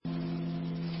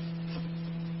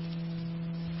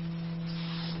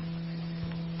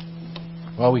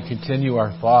Well, we continue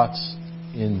our thoughts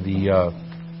in the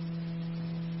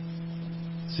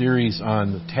series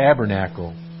on the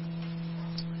tabernacle.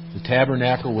 The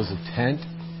tabernacle was a tent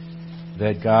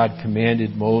that God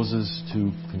commanded Moses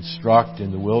to construct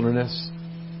in the wilderness.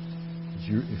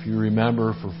 If you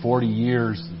remember, for 40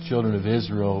 years, the children of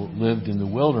Israel lived in the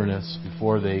wilderness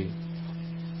before they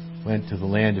went to the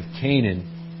land of Canaan.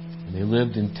 And they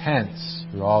lived in tents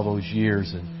for all those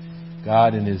years. And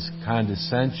God, in His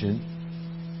condescension,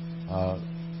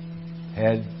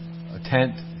 had a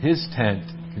tent, His tent,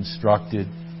 constructed.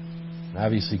 And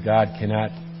obviously, God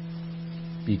cannot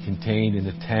be contained in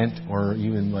a tent, or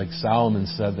even like Solomon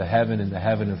said, the heaven and the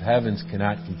heaven of heavens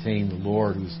cannot contain the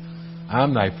Lord who's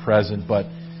omnipresent. But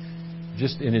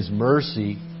just in His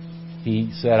mercy,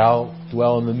 He said, I'll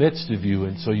dwell in the midst of you.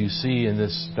 And so you see in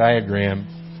this diagram,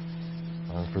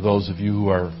 for those of you who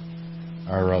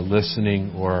are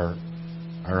listening or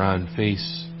are on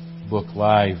Facebook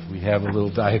Live, we have a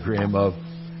little diagram of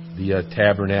the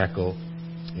tabernacle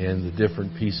and the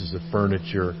different pieces of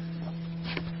furniture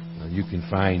you can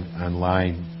find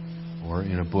online or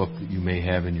in a book that you may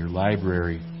have in your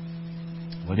library.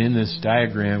 But in this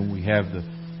diagram, we have the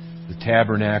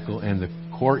tabernacle and the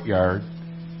courtyard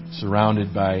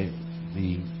surrounded by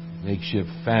the makeshift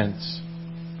fence.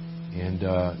 And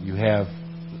you have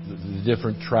the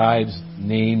different tribes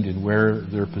named and where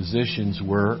their positions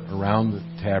were around the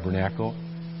tabernacle.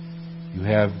 You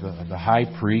have the high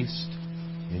priest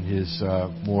in his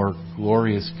more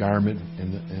glorious garment,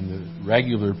 and the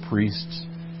regular priests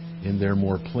in their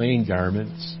more plain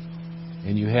garments.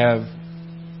 And you have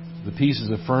the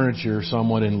pieces of furniture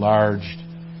somewhat enlarged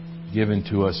given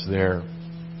to us there.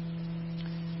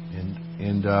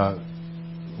 And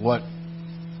what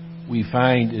we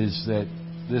find is that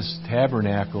this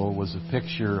tabernacle was a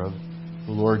picture of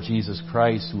the Lord Jesus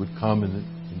Christ, who would come in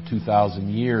 2,000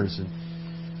 years. And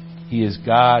He is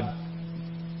God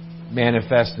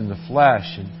manifest in the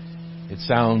flesh. And it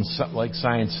sounds like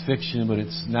science fiction, but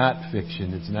it's not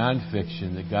fiction. It's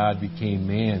non-fiction that God became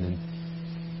man.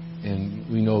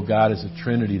 And we know God is a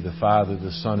Trinity, the Father,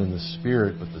 the Son, and the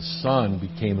Spirit. But the Son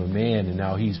became a man, and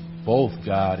now He's both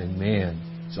God and man.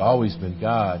 He's always been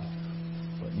God.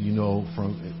 But you know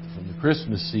from the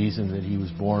Christmas season that He was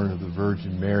born of the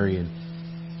Virgin Mary,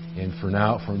 and from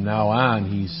now on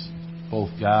He's both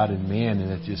God and man,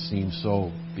 and it just seems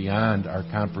so beyond our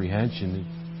comprehension,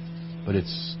 but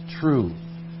it's true.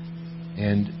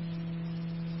 And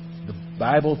the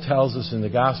Bible tells us in the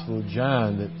Gospel of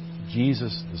John that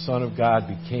Jesus, the Son of God,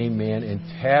 became man and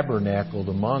tabernacled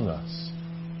among us,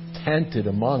 tented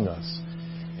among us.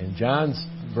 And John's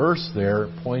verse there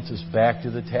points us back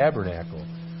to the tabernacle,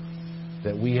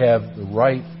 that we have the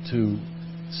right to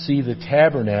see the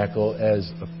tabernacle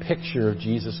as a picture of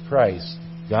Jesus Christ,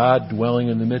 God dwelling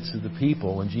in the midst of the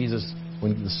people.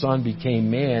 When the Son became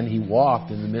man, He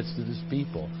walked in the midst of His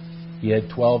people. He had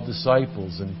 12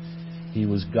 disciples, and He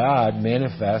was God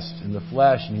manifest in the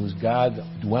flesh, and He was God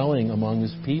dwelling among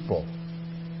His people.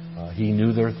 He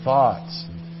knew their thoughts.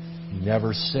 He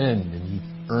never sinned, and He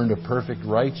earned a perfect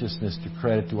righteousness to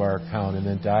credit to our account, and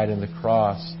then died on the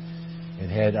cross and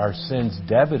had our sins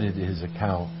debited to His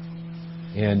account.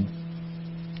 And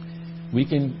we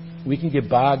can get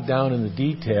bogged down in the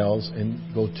details and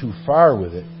go too far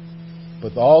with it,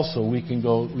 but also we can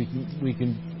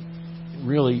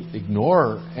really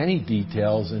ignore any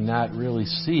details and not really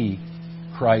see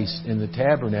Christ in the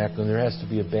tabernacle. And there has to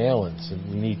be a balance,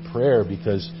 and we need prayer,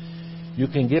 because you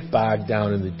can get bogged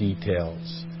down in the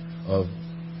details of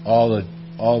all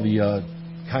the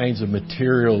kinds of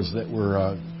materials that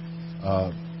were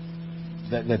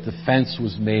that the fence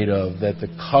was made of, that the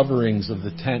coverings of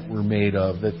the tent were made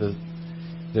of, that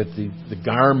the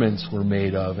garments were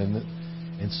made of, and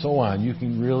so on. You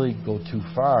can really go too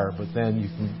far, but then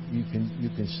you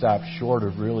can stop short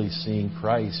of really seeing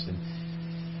Christ. And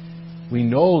we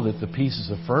know that the pieces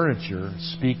of furniture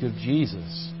speak of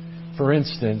Jesus. For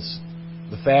instance,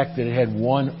 the fact that it had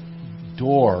one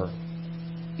door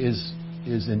is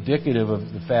indicative of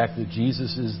the fact that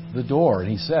Jesus is the door. And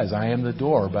He says, I am the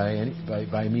door. By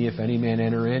me, if any man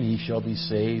enter in, he shall be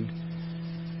saved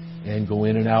and go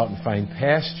in and out and find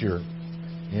pasture.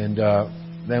 And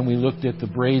then we looked at the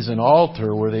brazen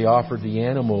altar where they offered the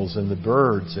animals and the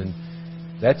birds. And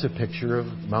that's a picture of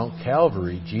Mount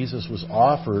Calvary. Jesus was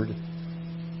offered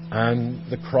on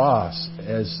the cross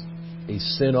as a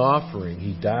sin offering.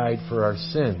 He died for our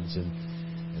sins. And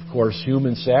of course,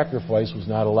 human sacrifice was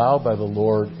not allowed by the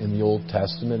Lord in the Old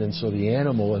Testament, and so the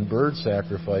animal and bird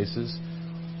sacrifices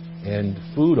and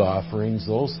food offerings,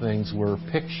 those things were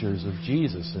pictures of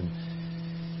Jesus.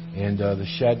 And the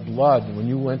shed blood, when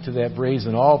you went to that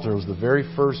brazen altar, it was the very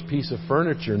first piece of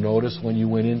furniture, notice, when you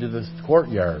went into the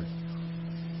courtyard.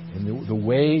 And the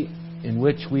way in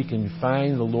which we can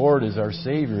find the Lord as our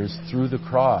Savior is through the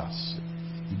cross.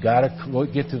 You've got to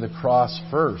get to the cross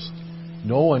first.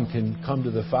 No one can come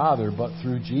to the Father but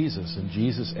through Jesus, and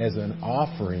Jesus as an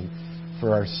offering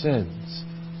for our sins.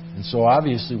 And so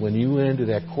obviously when you went into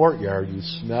that courtyard, you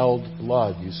smelled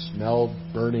blood, you smelled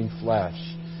burning flesh.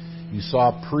 You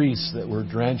saw priests that were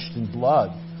drenched in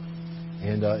blood,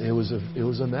 and it was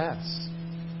a mess.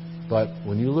 But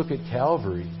when you look at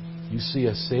Calvary, you see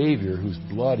a Savior who's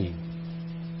bloody,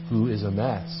 who is a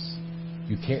mess.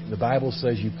 The Bible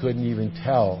says you couldn't even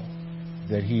tell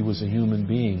that he was a human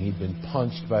being. He'd been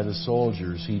punched by the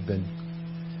soldiers.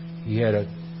 He had a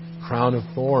crown of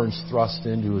thorns thrust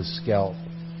into his scalp.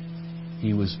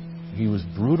 He was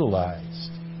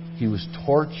brutalized. He was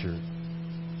tortured.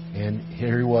 And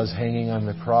here he was hanging on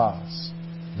the cross.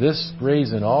 This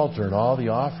brazen altar and all the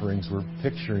offerings were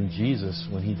picturing Jesus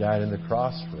when he died on the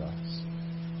cross for us.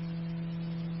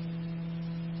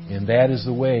 And that is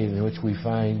the way in which we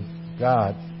find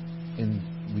God, and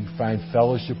we find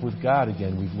fellowship with God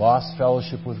again. We've lost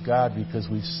fellowship with God because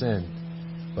we've sinned.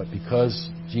 But because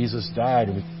Jesus died,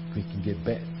 we can get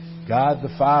back. God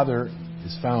the Father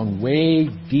is found way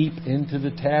deep into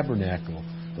the tabernacle.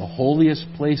 The holiest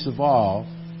place of all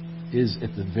is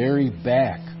at the very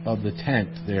back of the tent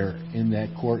there in that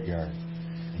courtyard.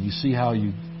 And you see how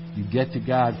you get to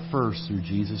God first through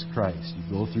Jesus Christ. You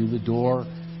go through the door,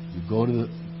 you go to the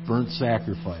burnt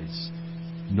sacrifice.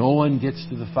 No one gets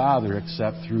to the Father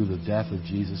except through the death of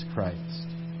Jesus Christ.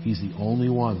 He's the only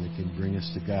one that can bring us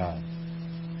to God.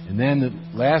 And then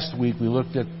last week we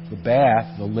looked at the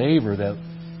bath, the laver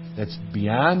that's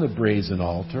beyond the brazen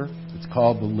altar. It's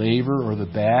called the laver or the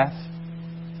bath.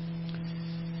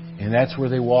 And that's where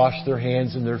they washed their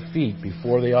hands and their feet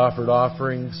before they offered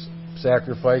offerings,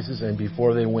 sacrifices, and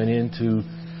before they went into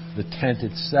the tent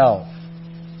itself.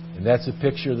 And that's a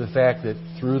picture of the fact that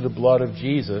through the blood of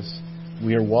Jesus,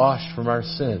 we are washed from our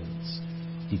sins.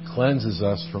 He cleanses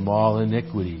us from all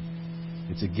iniquity.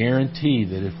 It's a guarantee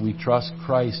that if we trust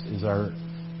Christ as our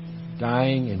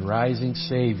dying and rising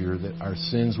Savior, that our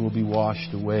sins will be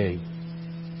washed away.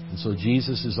 And so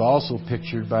Jesus is also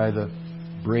pictured by the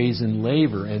brazen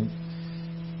laver. And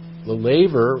the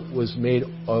laver was made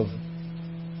of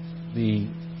the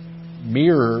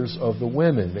mirrors of the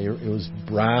women. It was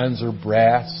bronze or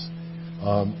brass,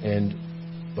 and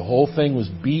the whole thing was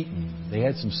beaten. They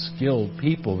had some skilled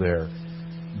people there,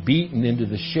 beaten into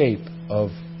the shape of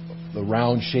the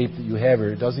round shape that you have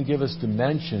here. It doesn't give us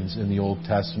dimensions in the Old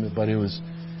Testament, but it was,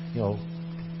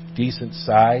 decent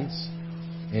size,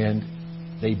 and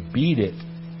they beat it,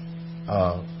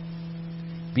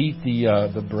 beat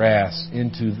the brass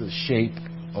into the shape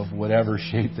of whatever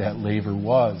shape that laver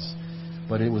was.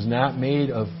 But it was not made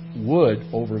of wood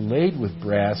overlaid with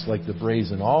brass like the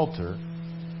brazen altar.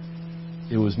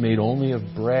 It was made only of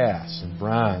brass and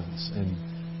bronze. And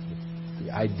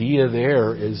the idea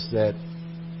there is that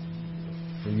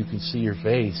you can see your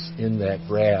face in that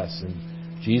brass. And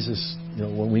Jesus,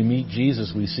 when we meet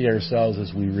Jesus, we see ourselves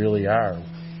as we really are.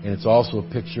 And it's also a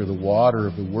picture of the water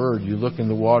of the Word. You look in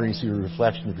the water, you see a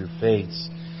reflection of your face.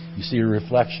 You see a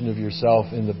reflection of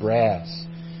yourself in the brass.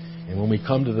 And when we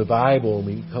come to the Bible and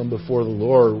we come before the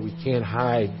Lord, we can't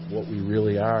hide what we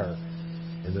really are.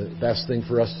 And the best thing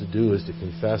for us to do is to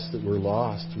confess that we're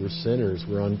lost, we're sinners,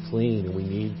 we're unclean, and we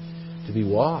need to be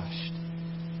washed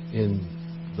in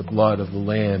the blood of the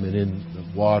Lamb and in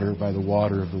the water, by the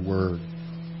water of the Word.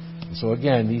 And so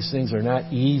again, these things are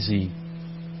not easy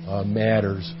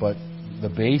matters, but the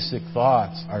basic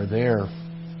thoughts are there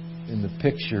in the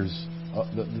pictures,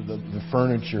 the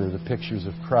furniture, the pictures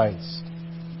of Christ.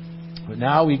 But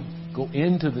now we go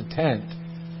into the tent.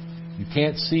 You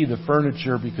can't see the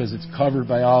furniture because it's covered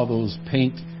by all those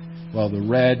paint, the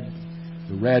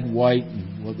red, white,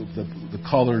 and the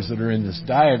colors that are in this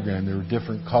diagram. There are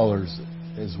different colors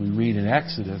as we read in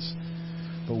Exodus.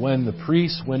 But when the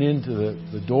priests went into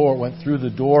the door, went through the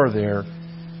door there,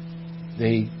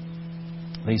 they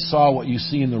saw what you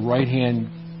see in the right-hand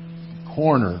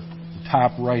corner, the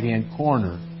top right-hand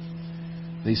corner.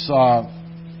 They saw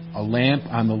a lamp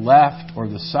on the left or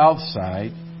the south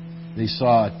side. They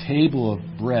saw a table of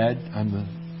bread on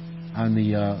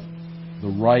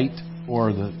the right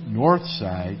or the north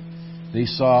side. They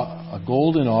saw a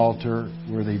golden altar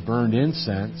where they burned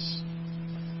incense.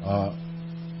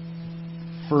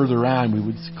 Further on, we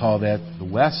would call that the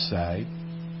west side.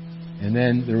 And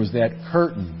then there was that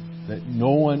curtain that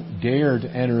no one dared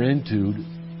to enter into.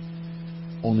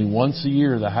 Only once a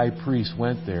year the high priest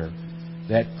went there.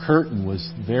 that curtain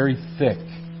was very thick,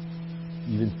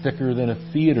 even thicker than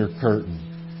a theater curtain.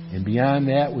 And beyond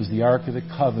that was the Ark of the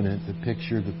Covenant that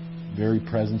pictured the very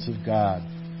presence of God.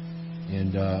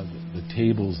 And the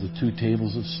tables, the 2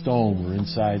 tables of stone were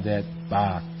inside that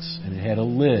box, and it had a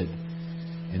lid.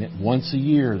 And once a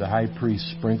year, the high priest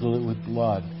sprinkled it with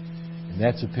blood. And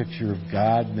that's a picture of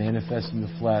God manifest in the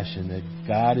flesh, and that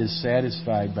God is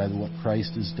satisfied by what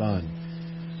Christ has done.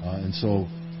 And so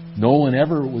no one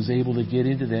ever was able to get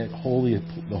into that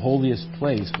the holiest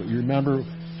place. But you remember,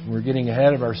 we're getting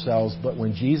ahead of ourselves, but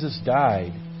when Jesus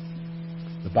died,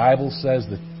 the Bible says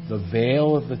that the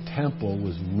veil of the temple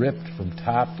was ripped from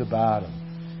top to bottom.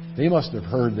 They must have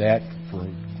heard that for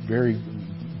a very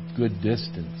good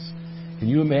distance. Can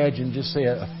you imagine, just say,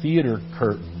 a theater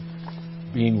curtain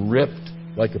being ripped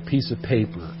like a piece of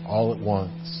paper all at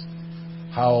once?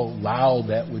 How loud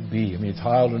that would be. I mean, it's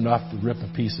loud enough to rip a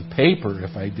piece of paper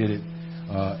if I did it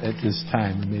at this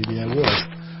time, and maybe I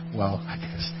will. Well,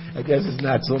 I guess it's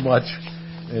not so much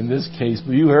in this case,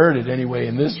 but you heard it anyway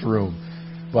in this room.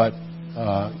 But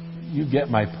you get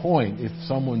my point. If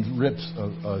someone rips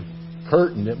a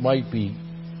curtain, it might be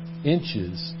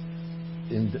inches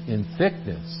in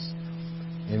thickness.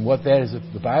 And what that is,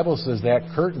 the Bible says that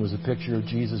curtain was a picture of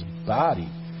Jesus' body.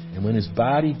 And when His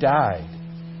body died,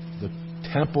 the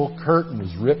temple curtain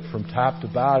was ripped from top to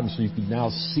bottom so you could now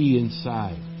see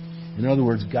inside. In other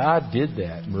words, God did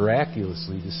that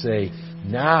miraculously to say,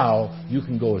 now you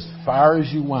can go as far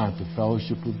as you want to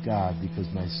fellowship with God because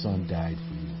my Son died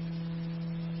for you.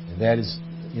 And that is,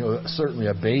 certainly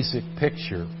a basic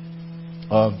picture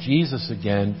of Jesus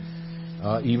again.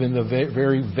 Even the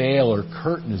very veil or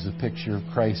curtain is a picture of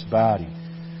Christ's body.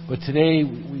 But today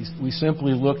we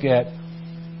simply look at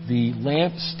the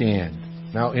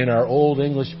lampstand. Now, in our old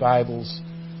English Bibles,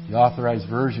 the Authorized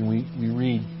Version, we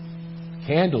read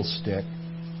candlestick,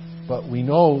 but we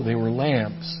know they were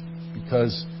lamps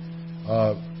because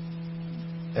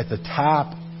at the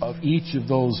top of each of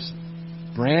those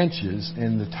branches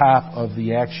and the top of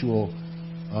the actual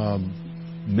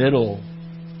middle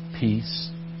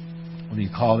piece, what do you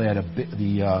call that?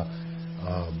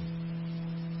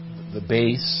 The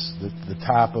base, the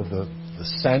top of the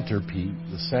centerpiece,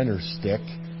 the center stick.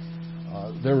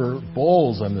 There were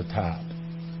bowls on the top,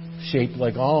 shaped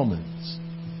like almonds,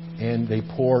 and they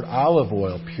poured olive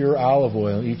oil, pure olive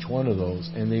oil, in each one of those,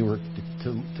 and they were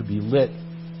to be lit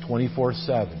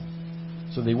 24/7.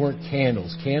 So they weren't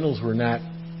candles. Candles were not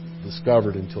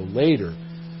discovered until later,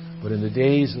 but in the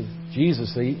days of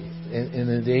Jesus, in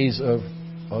the days of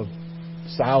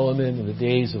Solomon, in the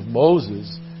days of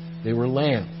Moses, they were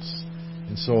lamps.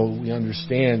 And so we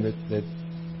understand that they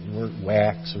weren't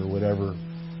wax or whatever.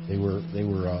 They were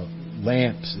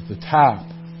lamps at the top.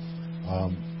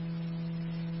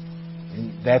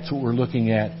 And that's what we're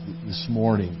looking at this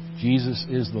morning. Jesus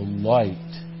is the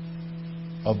light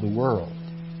of the world.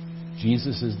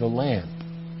 Jesus is the lamp.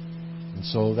 And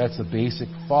so that's a basic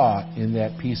thought in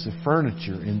that piece of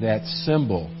furniture, in that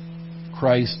symbol.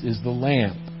 Christ is the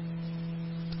lamp.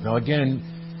 Now again,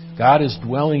 God is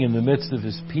dwelling in the midst of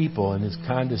His people, and His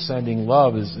condescending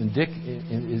love is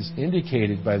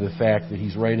indicated by the fact that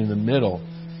He's right in the middle.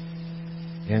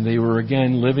 And they were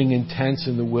again living in tents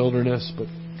in the wilderness, but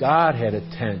God had a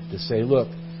tent to say, look,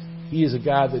 He is a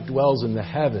God that dwells in the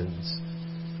heavens.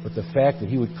 But the fact that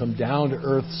He would come down to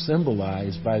earth,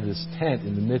 symbolized by this tent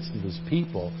in the midst of His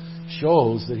people,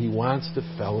 shows that He wants to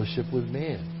fellowship with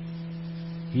man.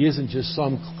 He isn't just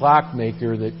some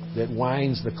clockmaker that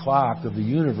winds the clock of the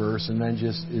universe and then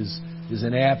just is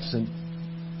an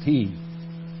absentee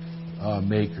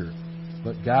maker.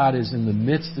 But God is in the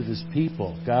midst of His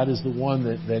people. God is the one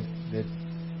that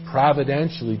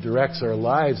providentially directs our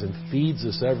lives and feeds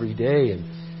us every day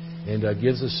and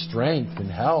gives us strength and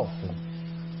health.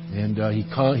 And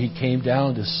He came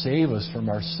down to save us from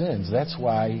our sins. That's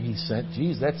why He sent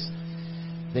Jesus.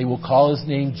 They will call His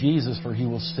name Jesus, for He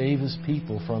will save His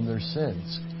people from their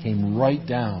sins. Came right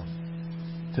down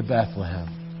to Bethlehem.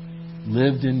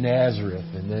 Lived in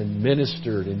Nazareth and then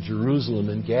ministered in Jerusalem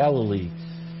and Galilee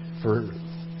for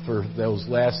those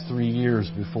last 3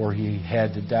 years before He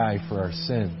had to die for our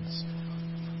sins.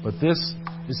 But this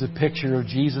is a picture of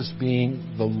Jesus being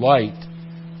the light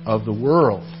of the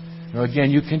world. Now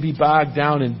again, you can be bogged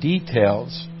down in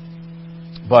details,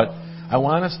 but I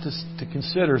want us to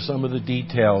consider some of the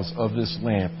details of this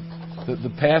lamp.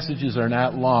 The passages are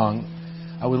not long.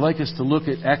 I would like us to look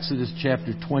at Exodus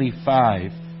chapter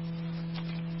 25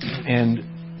 and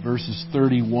verses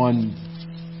 31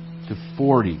 to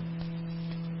 40.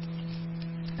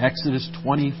 Exodus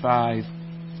 25,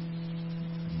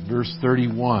 verse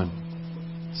 31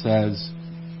 says,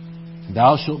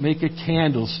 Thou shalt make a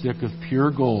candlestick of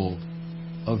pure gold.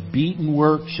 Of beaten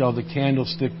work shall the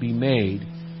candlestick be made,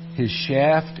 his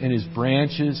shaft and his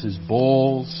branches, his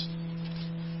bowls,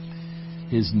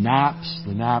 his knops,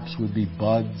 the knops would be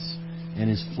buds, and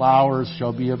his flowers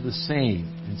shall be of the same.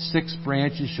 And 6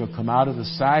 branches shall come out of the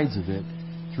sides of it,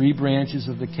 3 branches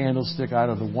of the candlestick out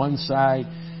of the one side,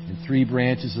 and 3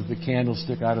 branches of the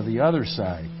candlestick out of the other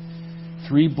side.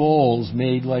 3 bowls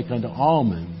made like unto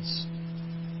almonds.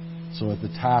 So at the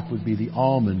top would be the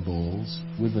almond bowls,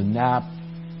 with a knot,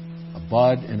 a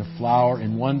bud, and a flower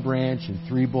in one branch, and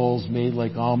 3 bowls made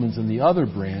like almonds in the other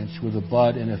branch, with a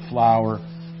bud and a flower,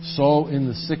 so in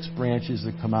the 6 branches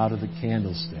that come out of the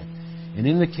candlestick. And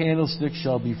in the candlestick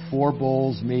shall be 4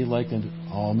 bowls made like unto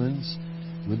almonds,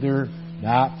 with their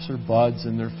knops or buds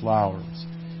and their flowers.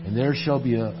 And there shall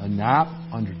be a knot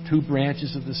under 2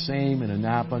 branches of the same, and a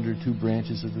knot under 2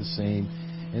 branches of the same,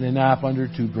 and a knot under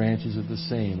 2 branches of the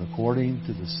same, according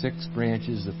to the 6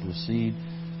 branches that proceed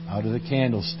out of the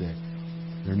candlestick.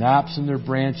 Their knops and their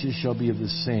branches shall be of the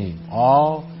same.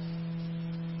 All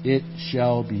it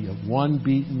shall be of one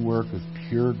beaten work of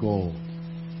pure gold.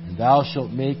 And thou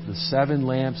shalt make the 7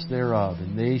 lamps thereof,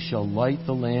 and they shall light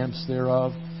the lamps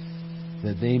thereof,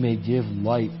 that they may give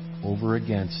light over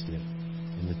against it.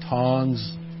 And the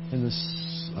tongs and the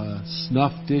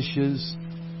snuff dishes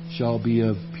shall be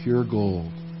of pure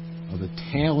gold. Of a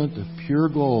talent of pure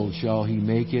gold shall he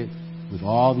make it with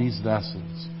all these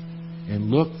vessels.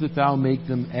 And look that thou make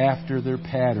them after their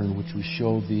pattern, which was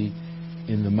showed thee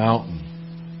in the mountain.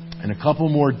 And a couple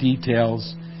more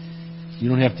details. You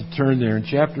don't have to turn there. In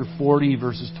chapter 40,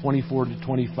 verses 24 to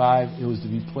 25, it was to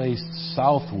be placed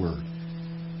southward,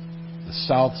 the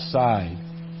south side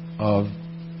of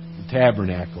the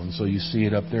tabernacle. And so you see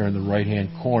it up there in the right-hand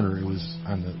corner. It was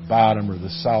on the bottom or the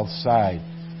south side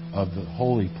of the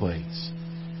holy place.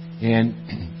 And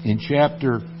in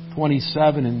chapter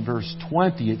 27 and verse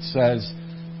 20, it says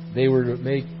they were to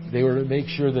make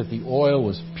sure that the oil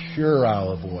was pure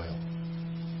olive oil,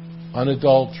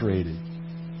 unadulterated.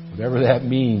 Whatever that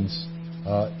means,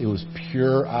 it was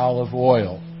pure olive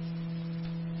oil.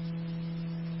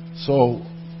 So,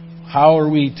 how are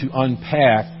we to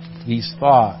unpack these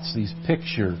thoughts, these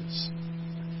pictures?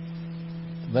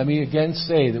 Let me again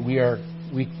say that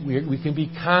we can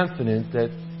be confident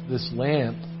that this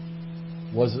lamp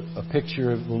was a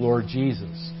picture of the Lord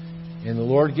Jesus. And the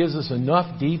Lord gives us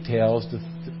enough details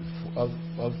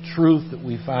of truth that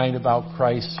we find about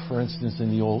Christ, for instance, in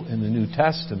the New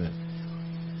Testament.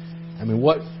 I mean,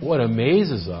 what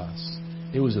amazes us?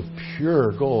 It was of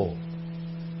pure gold.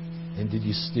 And did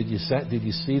you see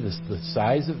the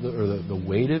size of the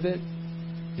weight of it?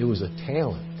 It was a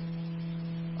talent.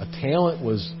 A talent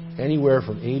was anywhere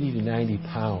from 80 to 90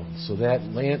 pounds. So that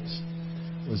lamp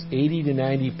was 80 to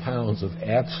 90 pounds of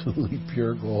absolutely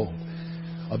pure gold.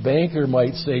 A banker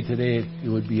might say today it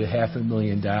would be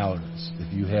 $500,000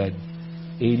 if you had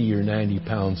 80 or 90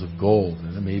 pounds of gold.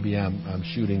 And maybe I'm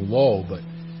shooting low, but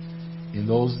in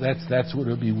those, that's what it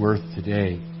would be worth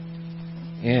today.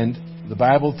 And the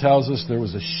Bible tells us there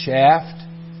was a shaft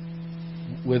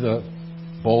with a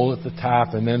bowl at the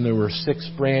top, and then there were 6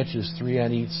 branches, 3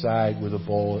 on each side, with a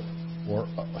bowl or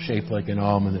shaped like an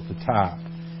almond at the top.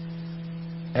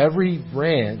 Every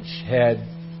branch had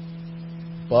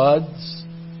buds,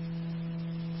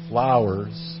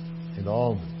 flowers, and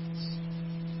almonds.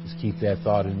 Just keep that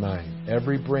thought in mind.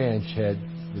 Every branch had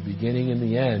the beginning and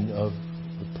the end of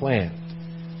the plant.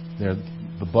 There,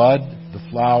 the bud, the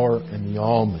flower, and the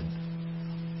almond.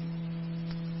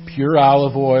 Pure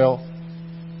olive oil,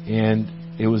 and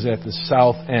it was at the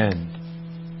south end.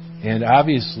 And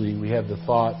obviously, we have the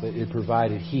thought that it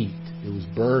provided heat. It was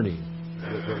burning.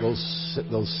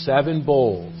 Those 7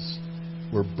 bowls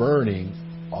were burning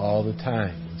all the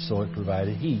time. And so it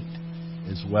provided heat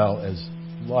as well as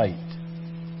light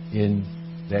in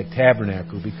that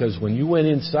tabernacle. Because when you went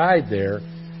inside there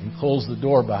and closed the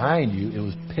door behind you, it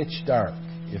was pitch dark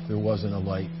if there wasn't a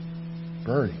light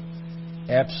burning.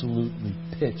 Absolutely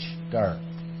pitch dark.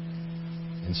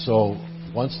 And so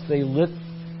once they lit,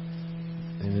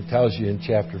 and it tells you in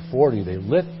chapter 40, they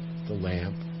lit the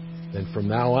lamp, then from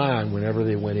now on, whenever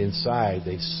they went inside,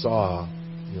 they saw,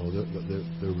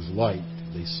 there was light.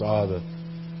 They saw the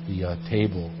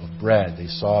table of bread. They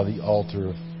saw the altar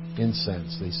of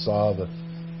incense. They saw the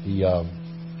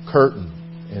curtain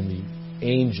and the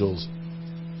angels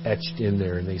etched in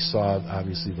there, and they saw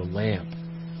obviously the lamp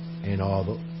and all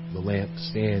the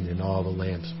lampstand and all the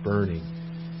lamps burning.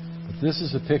 But this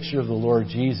is a picture of the Lord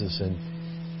Jesus, and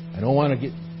I don't want to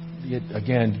get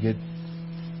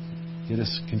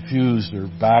us confused or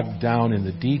bogged down in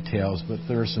the details, but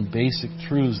there are some basic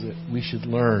truths that we should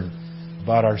learn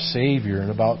about our Savior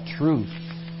and about truth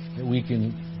that we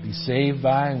can be saved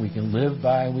by, and we can live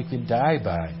by, and we can die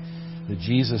by. That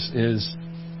Jesus is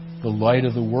the light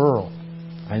of the world.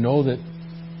 I know that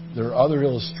there are other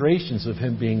illustrations of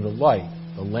Him being the light.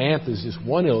 The lamp is just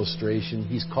one illustration.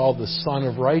 He's called the Sun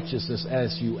of Righteousness,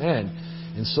 S-U-N.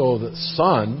 And so the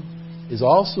sun is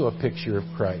also a picture of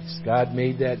Christ. God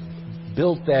made that,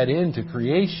 built that into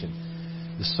creation.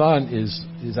 The sun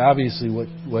is obviously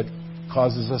what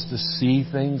causes us to see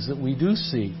things that we do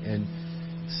see, and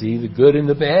see the good and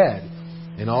the bad.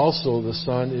 And also the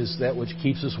sun is that which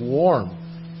keeps us warm.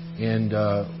 And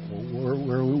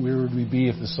where would we be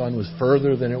if the sun was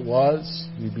further than it was?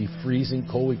 We'd be freezing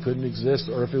cold, we couldn't exist.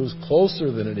 Or if it was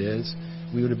closer than it is,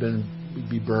 we'd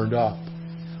be burned up.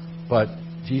 But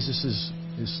Jesus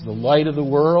is the light of the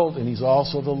world, and He's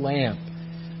also the lamp.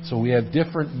 So we have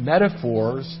different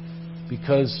metaphors,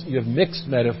 because you have mixed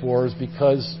metaphors,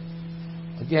 because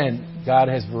again, God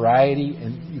has variety,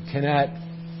 and you cannot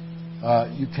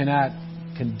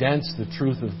condense the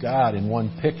truth of God in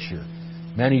one picture.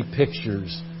 Many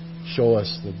pictures show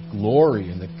us the glory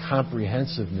and the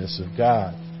comprehensiveness of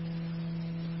God.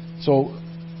 So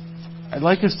I'd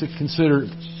like us to consider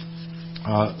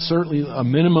certainly a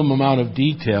minimum amount of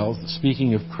details,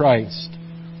 speaking of Christ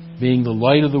being the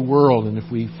light of the world. And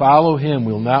if we follow Him,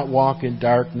 we'll not walk in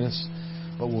darkness,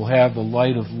 but we'll have the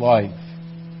light of life.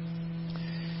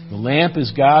 The lamp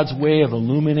is God's way of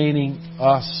illuminating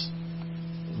us,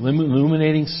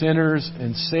 illuminating sinners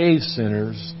and save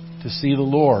sinners to see the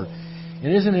Lord.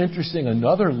 And isn't it interesting,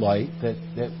 another light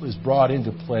that was brought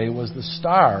into play was the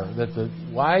star that the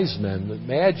wise men, the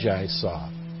Magi, saw.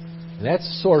 And that's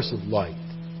the source of light.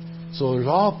 So there's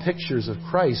all pictures of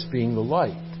Christ being the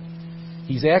light.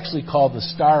 He's actually called the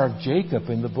Star of Jacob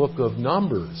in the book of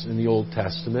Numbers in the Old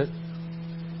Testament.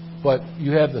 But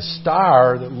you have the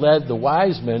star that led the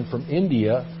wise men from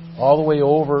India all the way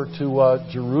over to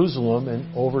Jerusalem and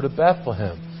over to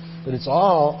Bethlehem. But it's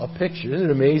all a picture. Isn't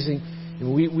it amazing?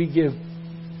 We give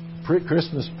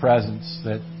Christmas presents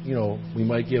that, we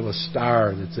might give a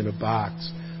star that's in a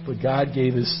box. But God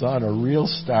gave His Son a real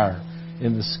star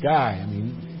in the sky. I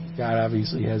mean, God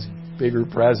obviously has bigger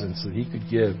presents that He could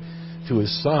give to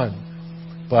His Son.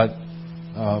 But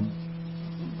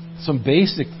some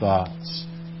basic thoughts.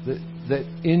 That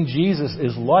in Jesus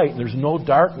is light. There's no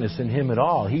darkness in Him at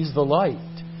all. He's the light.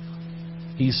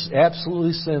 He's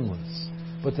absolutely sinless.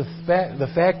 But the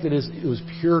fact that it was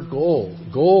pure gold.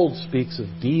 Gold speaks of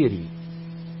deity.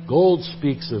 Gold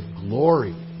speaks of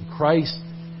glory. Christ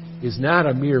is not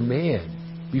a mere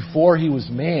man. Before He was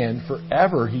man,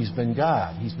 forever He's been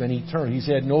God. He's been eternal. He's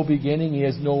had no beginning. He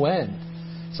has no end.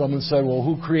 Someone said, well,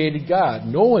 who created God?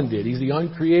 No one did. He's the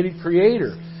uncreated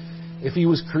creator. If He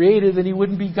was created, then He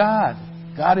wouldn't be God.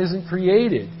 God isn't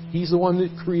created. He's the one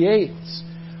that creates.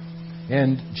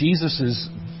 And Jesus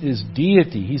is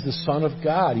deity. He's the Son of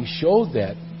God. He showed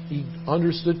that. He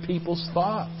understood people's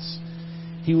thoughts.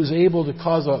 He was able to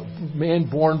cause a man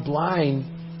born blind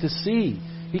to see.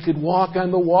 He could walk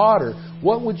on the water.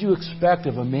 What would you expect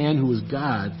of a man who was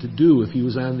God to do if He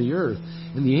was on the earth?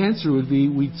 And the answer would be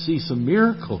we'd see some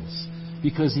miracles,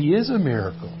 because He is a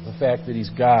miracle, the fact that He's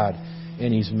God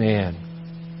and He's man.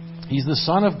 He's the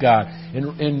Son of God.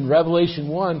 In Revelation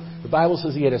 1, the Bible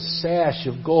says He had a sash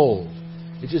of gold.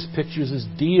 It just pictures His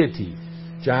deity.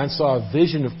 John saw a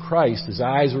vision of Christ. His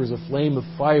eyes were as a flame of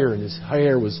fire, and His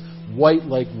hair was white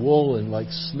like wool and like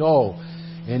snow.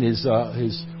 And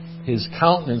His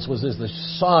countenance was as the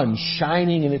sun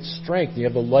shining in its strength. You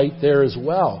have the light there as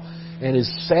well. And His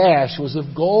sash was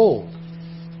of gold.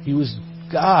 He was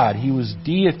God. He was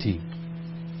deity.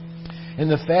 And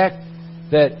the fact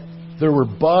that there were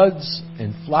buds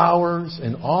and flowers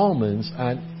and almonds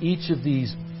on each of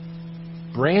these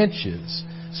branches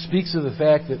speaks of the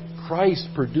fact that Christ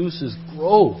produces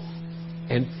growth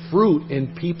and fruit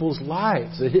in people's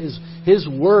lives. That His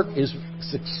work is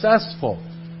successful.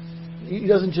 He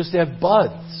doesn't just have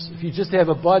buds. If you just have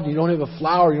a bud and you don't have a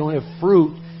flower, you don't have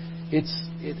fruit,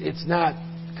 it's not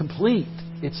complete.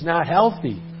 It's not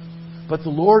healthy. But the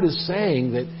Lord is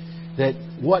saying that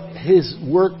what His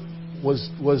work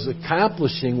was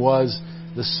accomplishing was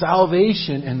the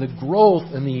salvation and the growth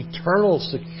and the eternal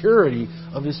security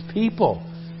of His people.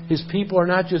 His people are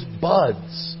not just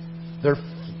buds.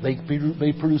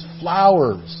 They produce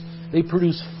flowers. They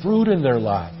produce fruit in their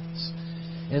lives.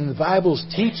 And the Bible's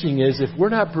teaching is if we're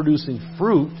not producing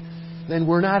fruit, then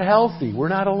we're not healthy. We're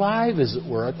not alive, as it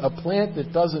were. A plant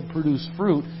that doesn't produce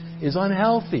fruit is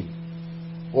unhealthy,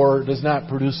 or does not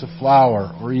produce a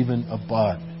flower or even a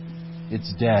bud.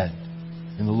 It's dead.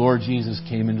 And the Lord Jesus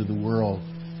came into the world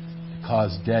to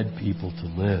cause dead people to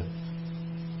live.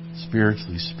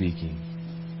 spiritually speaking.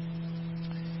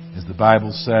 As the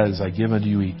Bible says, I give unto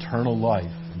you eternal life,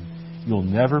 and you'll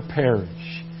never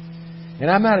perish. And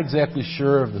I'm not exactly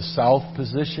sure of the south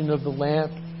position of the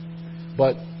lamp,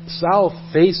 but south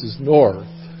faces north.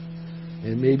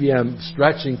 And maybe I'm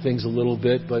stretching things a little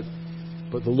bit, but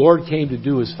the Lord came to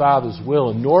do His Father's will,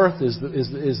 and north is the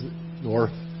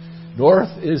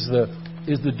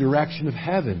direction of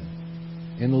heaven.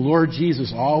 And the Lord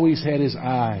Jesus always had His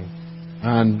eye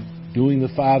on doing the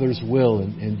Father's will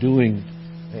and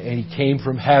He came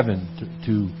from heaven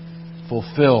to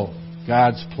fulfill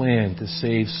God's plan to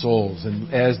save souls.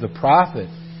 And as the prophet,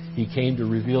 He came to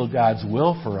reveal God's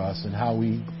will for us and how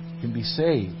we can be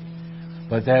saved.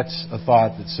 But that's a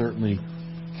thought that certainly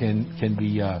can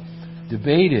be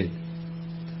debated.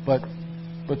 But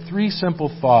three simple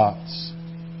thoughts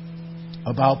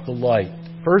about the light.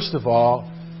 First of all,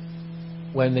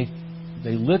 when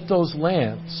they lit those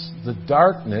lamps, the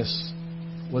darkness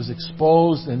was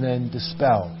exposed and then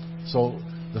dispelled. So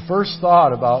the first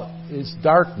thought about is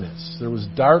darkness. There was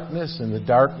darkness, and the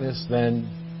darkness then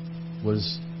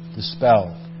was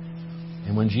dispelled.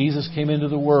 And when Jesus came into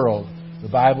the world, the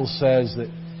Bible says that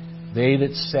they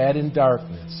that sat in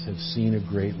darkness have seen a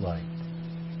great light.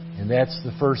 And that's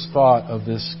the first thought of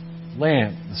this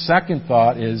lamp. The second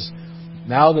thought is,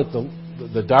 now that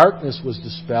the darkness was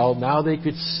dispelled, now they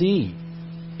could see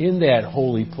in that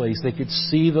holy place. They could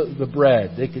see the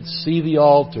bread. They could see the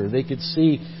altar. They could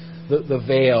see the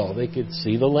veil. They could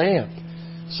see the lamp.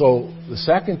 So the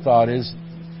second thought is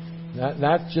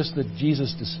not just that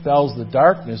Jesus dispels the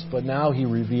darkness, but now He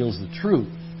reveals the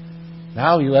truth.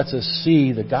 Now He lets us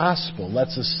see the gospel,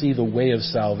 lets us see the way of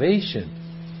salvation.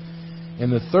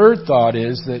 And the third thought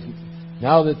is that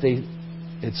now that they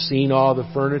had seen all the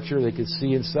furniture, they could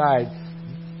see inside,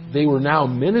 they were now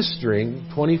ministering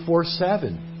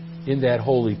 24/7 in that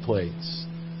holy place.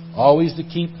 Always to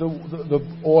keep the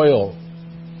oil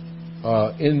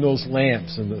in those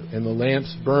lamps and the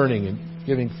lamps burning and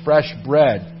giving fresh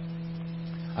bread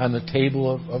on the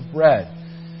table of bread.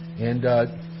 And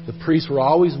the priests were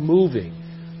always moving.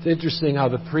 It's interesting how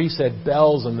the priests had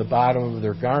bells on the bottom of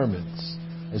their garments,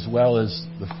 as well as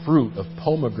the fruit of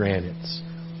pomegranates.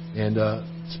 And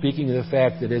speaking of the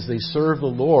fact that as they served the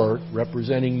Lord,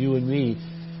 representing you and me,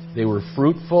 they were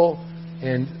fruitful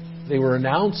and they were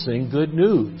announcing good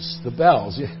news. The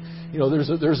bells. You know,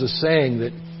 there's a saying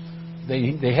that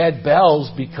they had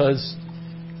bells because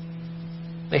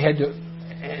they had to,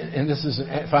 and this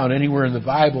isn't found anywhere in the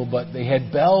Bible, but they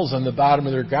had bells on the bottom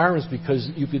of their garments because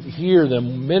you could hear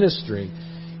them ministering.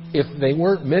 If they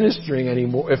weren't ministering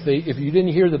anymore, if you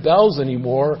didn't hear the bells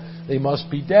anymore, they must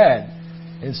be dead.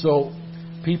 And so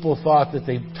people thought that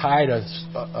they tied a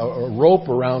rope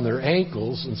around their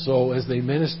ankles, and so as they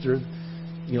ministered,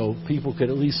 you know, people could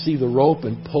at least see the rope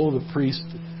and pull the priest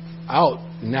out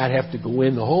and not have to go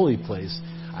in the holy place.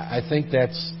 I think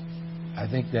that's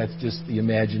just the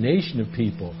imagination of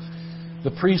people.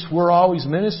 The priests were always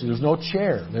ministering. There was no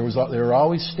chair. They were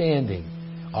always standing,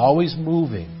 always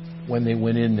moving when they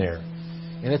went in there.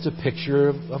 And it's a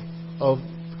picture of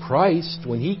Christ.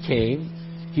 When He came,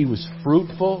 He was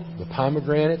fruitful, the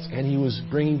pomegranates, and He was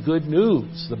bringing good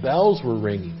news. The bells were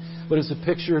ringing. But it's a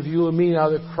picture of you and me now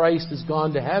that Christ has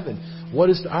gone to heaven. What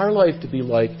is our life to be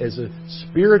like as a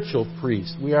spiritual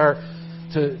priest? We are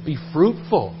to be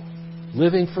fruitful,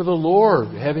 living for the Lord,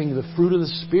 having the fruit of the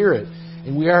Spirit.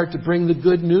 And we are to bring the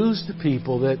good news to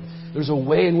people that there's a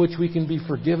way in which we can be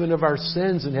forgiven of our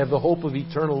sins and have the hope of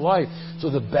eternal life. So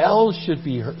the bells should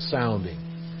be sounding.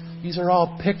 These are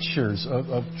all pictures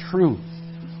of truth.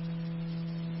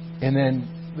 And then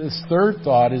this third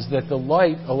thought is that the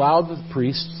light allowed the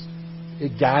priests,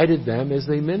 it guided them as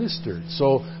they ministered.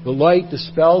 So the light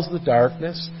dispels the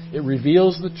darkness, it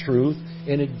reveals the truth,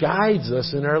 and it guides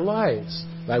us in our lives.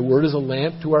 Thy word is a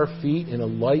lamp to our feet and a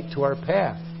light to our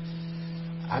path.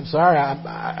 I'm sorry,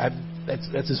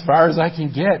 that's as far as I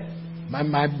can get.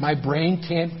 My brain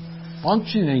can't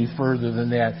function any further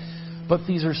than that. But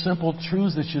these are simple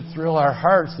truths that should thrill our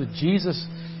hearts, that Jesus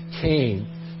came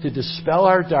to dispel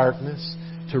our darkness,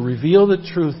 to reveal the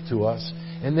truth to us,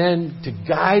 and then to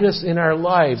guide us in our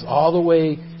lives all the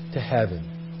way to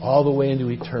heaven, all the way into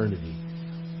eternity.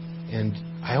 And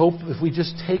I hope if we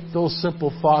just take those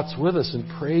simple thoughts with us and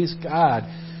praise God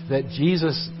that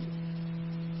Jesus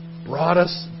brought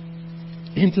us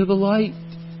into the light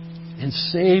and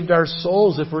saved our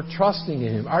souls if we're trusting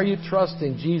in Him. Are you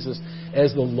trusting Jesus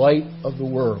as the light of the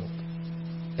world,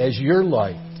 as your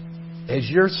light, as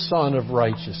your sun of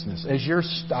righteousness, as your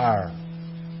star?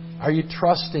 Are you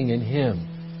trusting in Him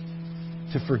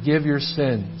to forgive your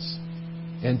sins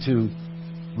and to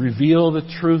reveal the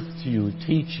truth to you,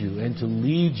 teach you, and to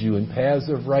lead you in paths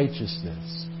of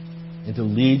righteousness, and to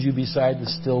lead you beside the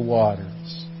still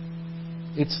waters.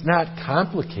 It's not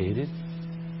complicated,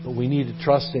 but we need to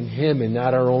trust in Him and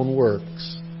not our own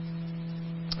works.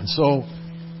 And so,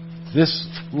 this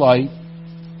light,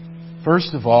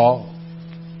 first of all,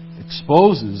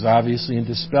 exposes, obviously, and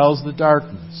dispels the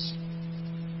darkness.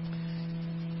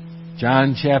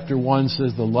 John chapter 1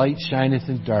 says, "The light shineth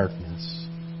in darkness."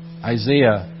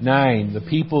 Isaiah 9, "The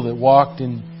people that walked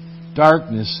in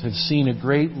darkness have seen a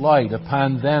great light.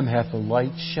 Upon them hath the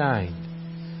light shined."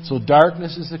 So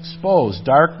darkness is exposed.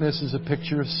 Darkness is a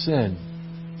picture of sin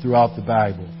throughout the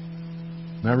Bible.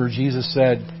 Remember, Jesus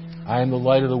said, "I am the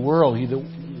light of the world. He that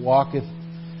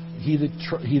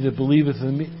believeth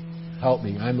in me." Help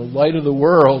me. I'm the light of the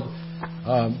world.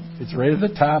 It's right at the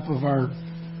top of our...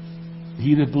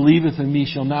 "He that believeth in me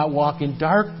shall not walk in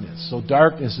darkness." So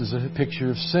darkness is a picture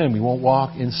of sin. We won't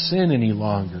walk in sin any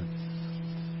longer.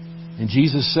 And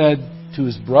Jesus said to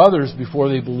His brothers before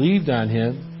they believed on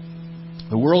Him,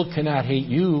 "The world cannot hate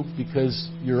you because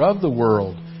you're of the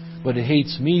world, but it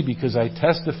hates me because I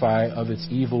testify of its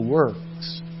evil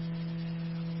works."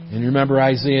 And remember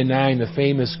Isaiah 9, the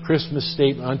famous Christmas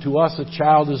statement, "Unto us a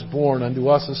child is born, unto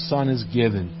us a son is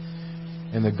given,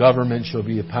 and the government shall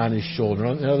be upon His shoulder."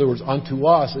 In other words, unto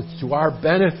us, it's to our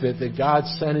benefit that God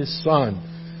sent His Son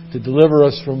to deliver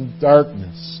us from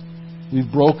darkness.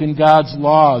 We've broken God's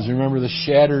laws. Remember the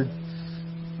shattered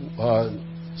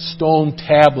stone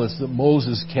tablets that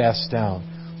Moses cast down.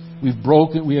 We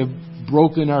have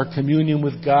broken our communion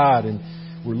with God, and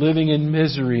we're living in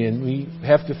misery, and we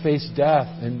have to face death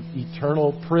and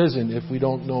eternal prison if we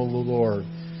don't know the Lord.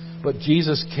 But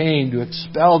Jesus came to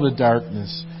expel the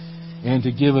darkness and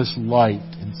to give us light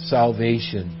and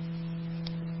salvation.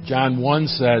 John 1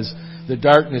 says the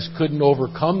darkness couldn't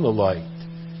overcome the light.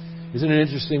 Isn't it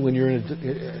interesting when you're in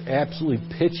an absolutely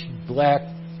pitch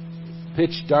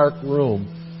dark room,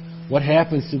 what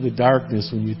happens to the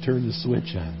darkness when you turn the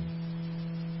switch on?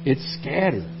 It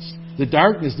scatters. The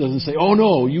darkness doesn't say, "Oh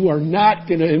no, you are not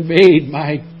going to invade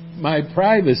my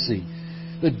privacy."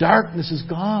 The darkness is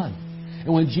gone.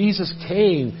 And when Jesus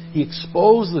came, He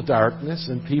exposed the darkness,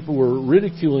 and people were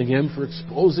ridiculing Him for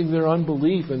exposing their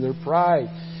unbelief and their pride.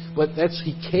 But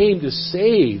He came to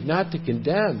save, not to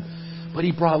condemn. But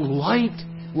He brought light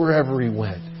wherever He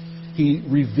went. He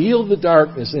revealed the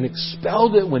darkness and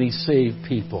expelled it when He saved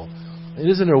people. And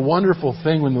isn't it a wonderful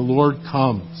thing when the Lord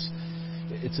comes?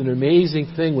 It's an amazing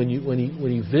thing when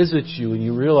He visits you and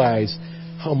you realize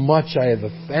how much I have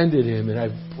offended Him and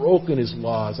I've broken His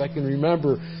laws. I can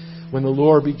remember when the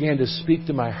Lord began to speak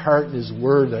to my heart in His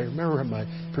Word. I remember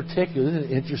isn't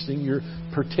it interesting?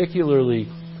 Particularly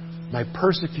my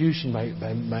persecution,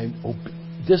 my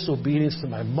disobedience to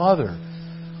my mother.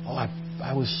 Oh,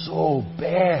 I was so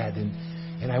bad,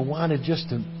 and I wanted just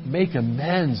to make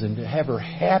amends and to have her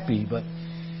happy, but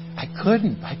I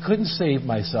couldn't. I couldn't save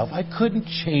myself. I couldn't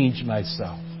change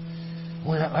myself.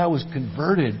 When I was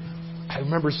converted, I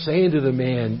remember saying to the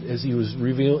man as he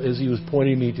was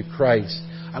pointing me to Christ,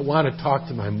 "I want to talk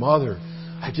to my mother.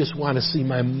 I just want to see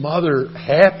my mother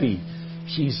happy.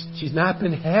 She's not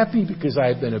been happy because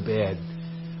I've been a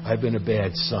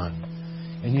bad son."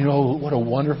 And you know what a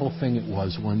wonderful thing it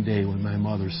was one day when my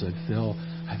mother said, "Phil,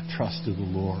 I've trusted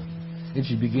the Lord." And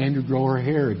she began to grow her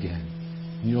hair again.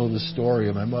 You know the story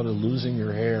of my mother losing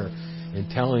her hair and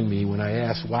telling me when I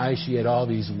asked why she had all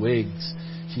these wigs,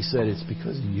 she said, "It's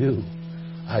because of you.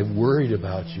 I've worried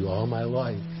about you all my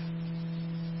life."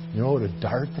 You know what a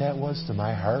dart that was to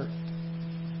my heart?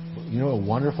 You know what a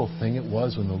wonderful thing it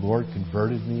was when the Lord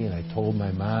converted me and I told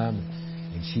my mom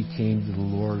and she came to the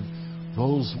Lord.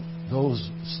 Those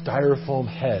styrofoam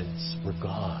heads were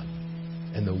gone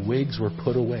and the wigs were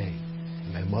put away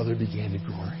and my mother began to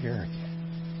grow her hair again.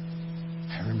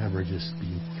 I remember just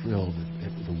being thrilled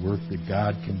at the work that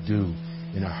God can do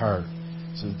in a heart.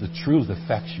 So the truth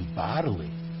affects you bodily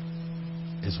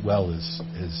as well as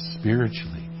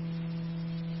spiritually.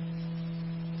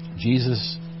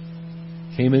 Jesus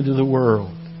came into the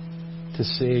world to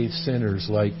save sinners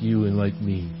like you and like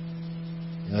me.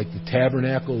 And like the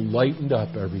tabernacle lightened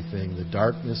up everything, the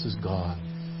darkness is gone.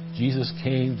 Jesus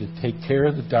came to take care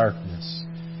of the darkness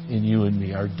in you and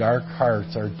me, our dark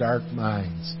hearts, our dark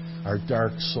minds, our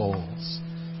dark souls.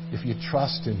 If you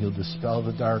trust Him, He'll dispel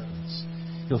the darkness.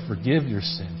 He'll forgive your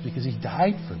sins because He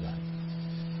died for them.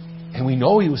 And we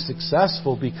know He was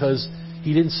successful because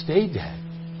He didn't stay dead.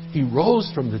 He rose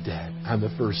from the dead on the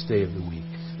first day of the week.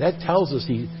 That tells us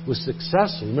He was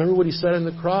successful. Remember what He said on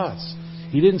the cross.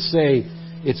 He didn't say,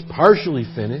 "It's partially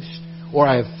finished," or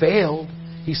 "I have failed."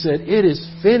 He said, "It is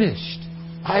finished."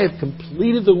 I have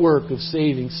completed the work of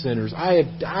saving sinners. I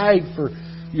have died for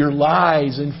your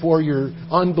lies and for your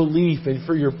unbelief and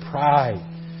for your pride.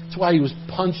 That's why He was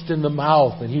punched in the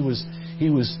mouth, and He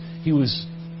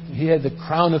had the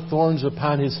crown of thorns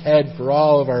upon His head for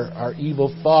all of our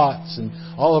evil thoughts and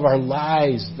all of our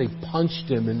lies. They punched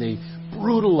Him and they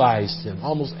brutalized Him.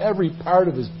 Almost every part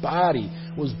of His body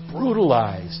was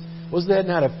brutalized. Was that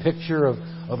not a picture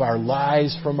of our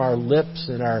lies from our lips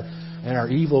and our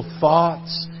evil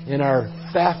thoughts and our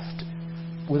theft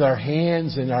with our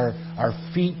hands and our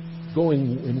feet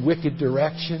going in wicked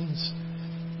directions?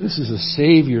 This is a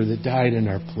Savior that died in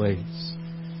our place.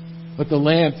 But the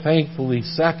lamp, thankfully,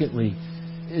 secondly,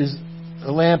 is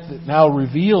a lamp that now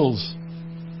reveals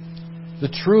the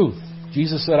truth.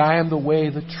 Jesus said, I am the way,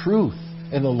 the truth,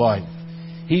 and the life.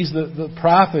 He's the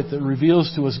prophet that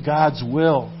reveals to us God's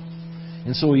will.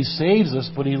 And so He saves us,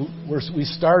 but we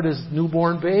start as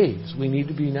newborn babes. We need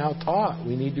to be now taught.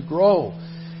 We need to grow.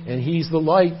 And He's the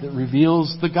light that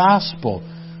reveals the gospel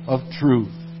of truth.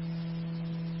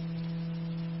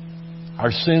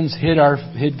 Our sins hid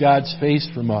God's face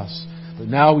from us, but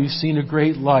now we've seen a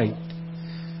great light.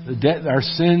 Our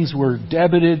sins were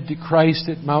debited to Christ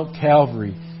at Mount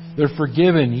Calvary. They're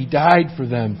forgiven. He died for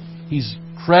them. He's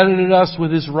credited us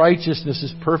with His righteousness,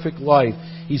 His perfect life.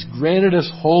 He's granted us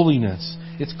holiness.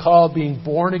 It's called being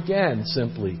born again,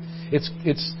 simply.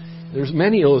 There's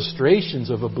many illustrations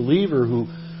of a believer who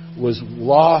was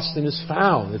lost and is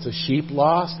found. It's a sheep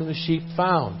lost and a sheep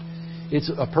found. It's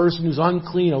a person who's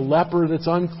unclean, a leper that's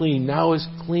unclean, now is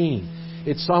clean.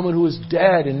 It's someone who is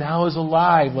dead and now is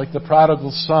alive, like the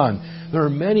prodigal son. There are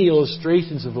many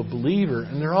illustrations of a believer,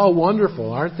 and they're all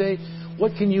wonderful, aren't they?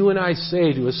 What can you and I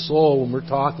say to a soul when we're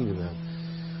talking to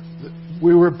them?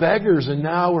 We were beggars, and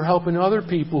now we're helping other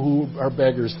people who are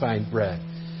beggars find bread.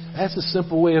 That's a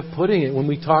simple way of putting it when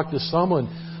we talk to someone.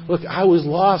 Look, I was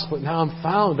lost, but now I'm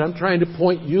found. I'm trying to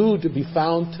point you to be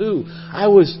found too. I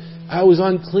was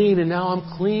unclean, and now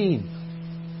I'm clean.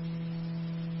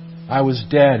 I was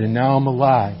dead, and now I'm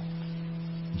alive.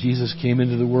 Jesus came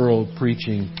into the world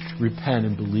preaching, repent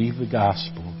and believe the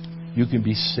gospel. You can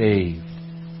be saved.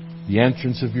 The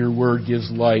entrance of your word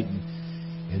gives light,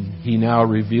 and He now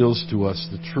reveals to us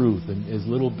the truth. And as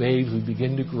little babes, we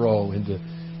begin to grow into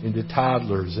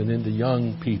toddlers and into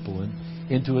young people and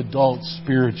into adults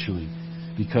spiritually,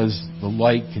 because the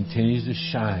light continues to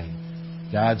shine.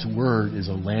 God's word is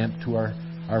a lamp to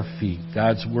our feet.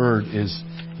 God's word is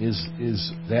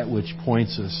that which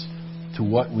points us to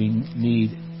what we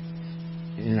need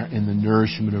in the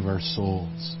nourishment of our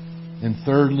souls. And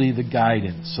thirdly, the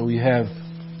guidance. So He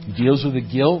deals with the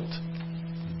guilt.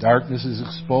 The darkness is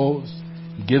exposed.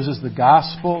 He gives us the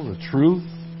gospel, the truth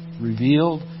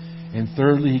revealed. And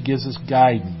thirdly, He gives us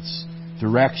guidance,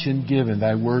 direction given.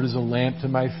 Thy word is a lamp to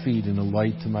my feet and a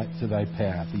light to thy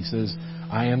path. He says,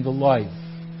 I am the light.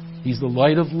 He's the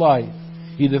light of life.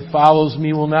 He that follows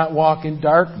me will not walk in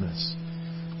darkness.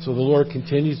 So the Lord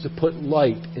continues to put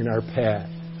light in our path.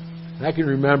 And I can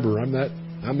remember, I'm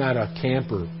not a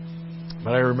camper,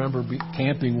 but I remember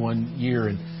camping one year,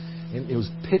 and it was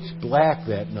pitch black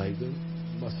that night. It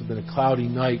must have been a cloudy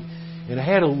night. And I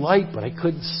had a light, but I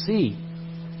couldn't see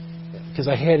because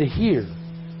I had it here.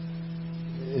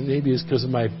 And maybe it's because of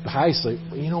my eyesight.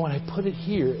 But when I put it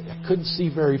here, I couldn't see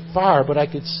very far, but I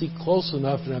could see close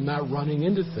enough that I'm not running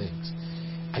into things.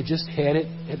 I just had it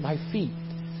at my feet.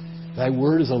 Thy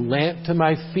word is a lamp to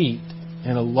my feet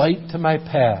and a light to my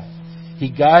path.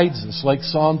 He guides us, like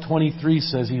Psalm 23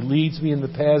 says, He leads me in the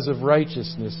paths of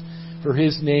righteousness for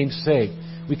His name's sake.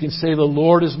 We can say, the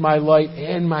Lord is my light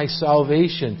and my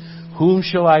salvation. Whom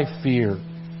shall I fear?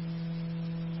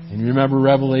 And you remember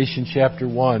Revelation chapter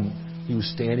 1. He was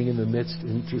standing in the midst,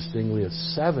 interestingly, of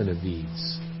 7 of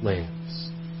these lamps.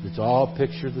 It's all a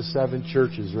picture of the 7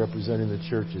 churches representing the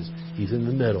churches. He's in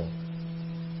the middle.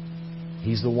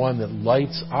 He's the one that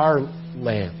lights our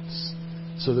lamps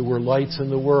so that we're lights in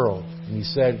the world. And He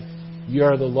said, you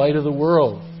are the light of the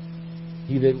world.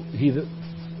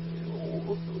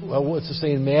 What's it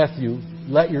say in Matthew?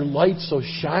 Let your light so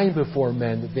shine before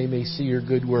men that they may see your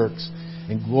good works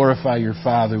and glorify your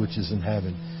Father which is in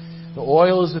heaven. The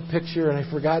oil is a picture, and I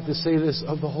forgot to say this,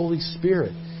 of the Holy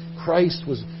Spirit. Christ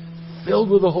was filled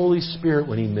with the Holy Spirit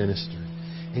when He ministered.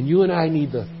 And you and I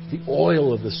need the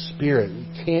oil of the Spirit.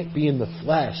 We can't be in the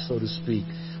flesh, so to speak.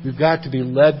 We've got to be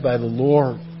led by the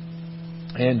Lord.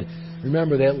 And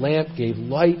remember, that lamp gave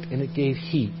light and it gave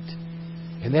heat.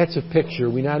 And that's a picture.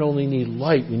 We not only need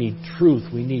light, we need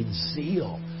truth, we need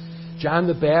zeal. John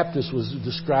the Baptist was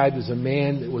described as a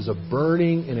man that was a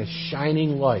burning and a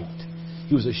shining light.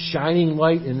 He was a shining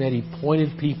light in that He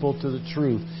pointed people to the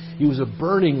truth. He was a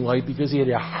burning light because He had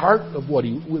a heart of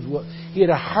He had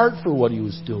a heart for what He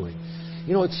was doing.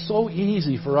 You know, it's so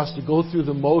easy for us to go through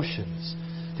the motions,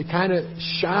 to kind of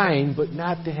shine but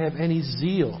not to have any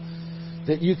zeal.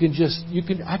 That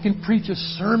I can preach a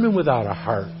sermon without a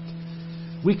heart.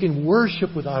 We can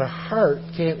worship without a heart,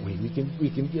 can't we? We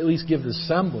can at least give the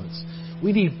semblance.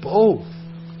 We need both.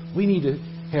 We need to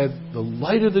have the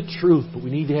light of the truth, but we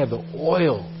need to have the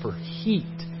oil for heat.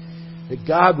 That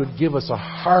God would give us a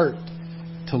heart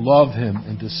to love Him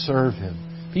and to serve Him.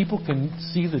 People can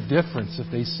see the difference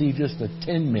if they see just a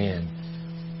tin man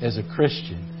as a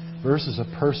Christian versus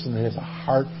a person that has a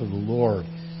heart for the Lord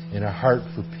and a heart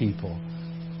for people.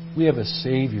 We have a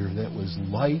Savior that was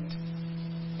light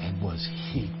and was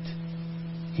heat.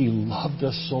 He loved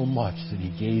us so much that He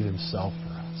gave Himself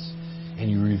for us. And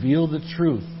He revealed the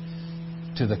truth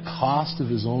to the cost of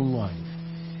His own life.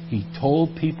 He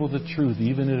told people the truth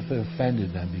even if it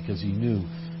offended them because He knew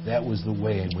that was the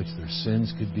way in which their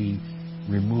sins could be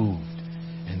removed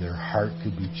and their heart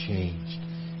could be changed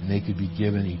and they could be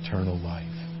given eternal life.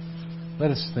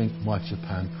 Let us think much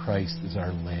upon Christ as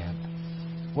our lamp.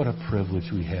 What a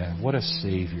privilege we have. What a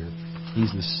Savior.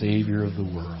 He's the Savior of the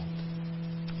world.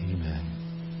 Amen.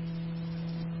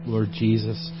 Lord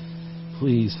Jesus,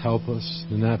 please help us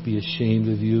to not be ashamed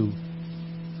of You.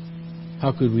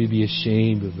 How could we be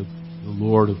ashamed of the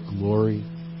Lord of glory,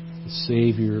 the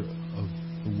Savior of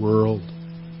the world?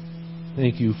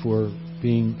 Thank You for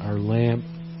being our lamp,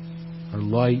 our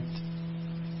light.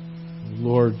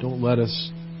 Lord, don't let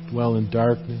us dwell in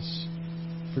darkness.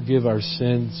 Forgive our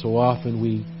sins. So often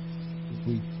we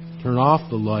turn off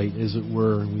the light, as it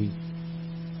were, and we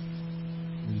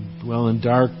dwell in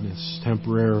darkness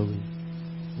temporarily.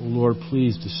 Oh Lord,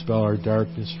 please dispel our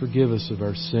darkness. Forgive us of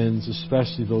our sins,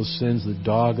 especially those sins that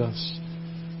dog us.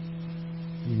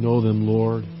 You know them,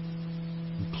 Lord.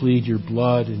 We plead Your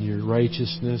blood and Your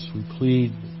righteousness. We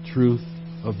plead the truth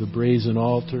of the brazen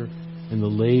altar and the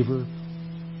laver.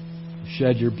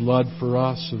 Shed Your blood for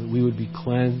us so that we would be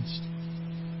cleansed.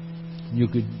 You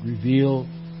could reveal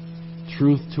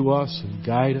truth to us and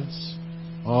guide us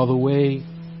all the way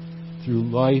through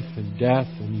life and death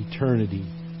and eternity.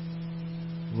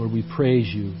 Lord, we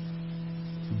praise You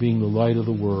for being the light of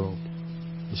the world,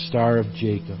 the star of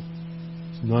Jacob.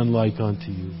 There's none like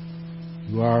unto You.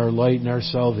 You are our light and our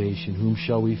salvation. Whom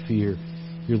shall we fear?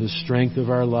 You're the strength of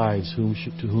our lives.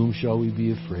 To whom shall we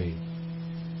be afraid?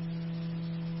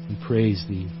 We praise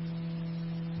Thee.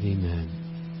 Amen.